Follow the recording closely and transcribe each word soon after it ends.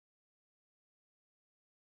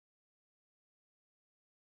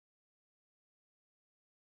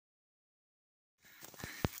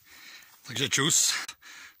Takže čus.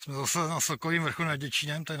 Jsme zase na Sokovým vrchu nad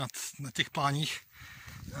Děčínem, tady na těch pláních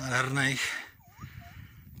nádherných.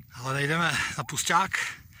 Ale nejdeme na pusťák,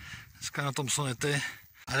 dneska na tom sonety.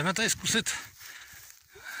 A jdeme tady zkusit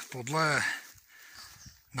podle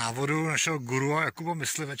návodu našeho guru Jakuba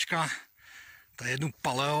Myslivečka tady jednu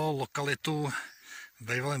paleo lokalitu v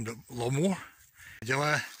bývalém lomu.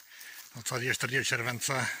 Neděle 24.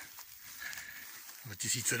 července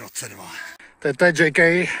 2022. To je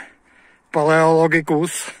JayKay,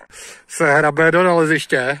 paleologikus, se hrabe do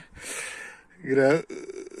naleziště, kde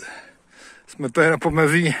jsme tady na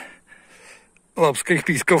pomezí lapských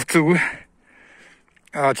pískovců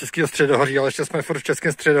a českého středohoří, ale ještě jsme furt v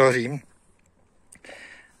českém středohoří.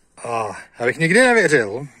 A já bych nikdy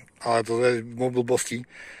nevěřil, ale to je mou blbostí,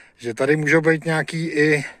 že tady můžou být nějaký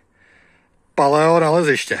i paleo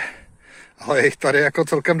naleziště. Ale je jich tady jako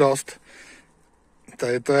celkem dost.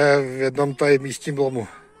 Tady to je v jednom tady místním lomu.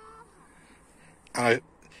 A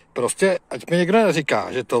prostě, ať mi někdo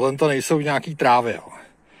neříká, že tohle to nejsou nějaký trávy, jo.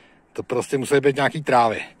 To prostě musí být nějaký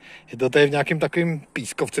trávy. Je to tady v nějakým takovým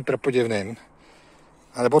pískovci prapodivným.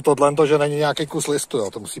 A nebo tohle, že není nějaký kus listu,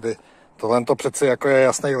 jo. To musí být, tohle to přeci jako je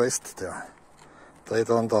jasný list, tyjo. Tady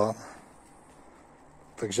tohle.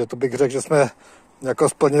 Takže to bych řekl, že jsme jako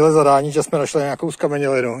splnili zadání, že jsme našli nějakou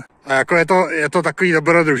skamenělinu. A jako je to takový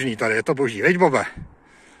dobrodružný tady, je to boží, viď Bobe?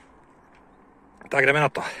 Tak jdeme na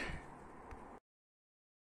to.